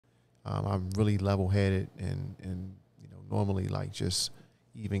I'm really level-headed and normally like just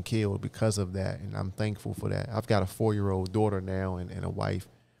even killed because of that, and I'm thankful for that. I've got a 4-year-old daughter now and a wife,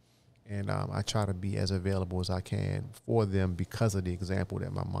 and I try to be as available as I can for them because of the example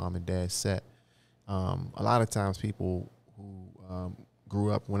that my mom and dad set. A lot of times people who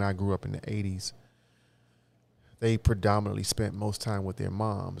grew up when I grew up in the 80s, they predominantly spent most time with their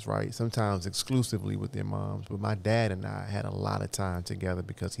moms, right? Sometimes exclusively with their moms. But my dad and I had a lot of time together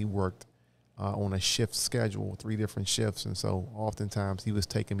because he worked on a shift schedule, 3 different shifts. And so oftentimes he was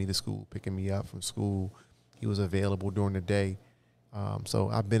taking me to school, picking me up from school. He was available during the day. So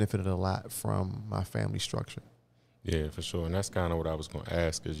I benefited a lot from my family structure. Yeah, for sure. And that's kind of what I was going to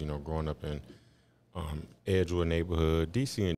ask is, growing up in Edgewood neighborhood, DC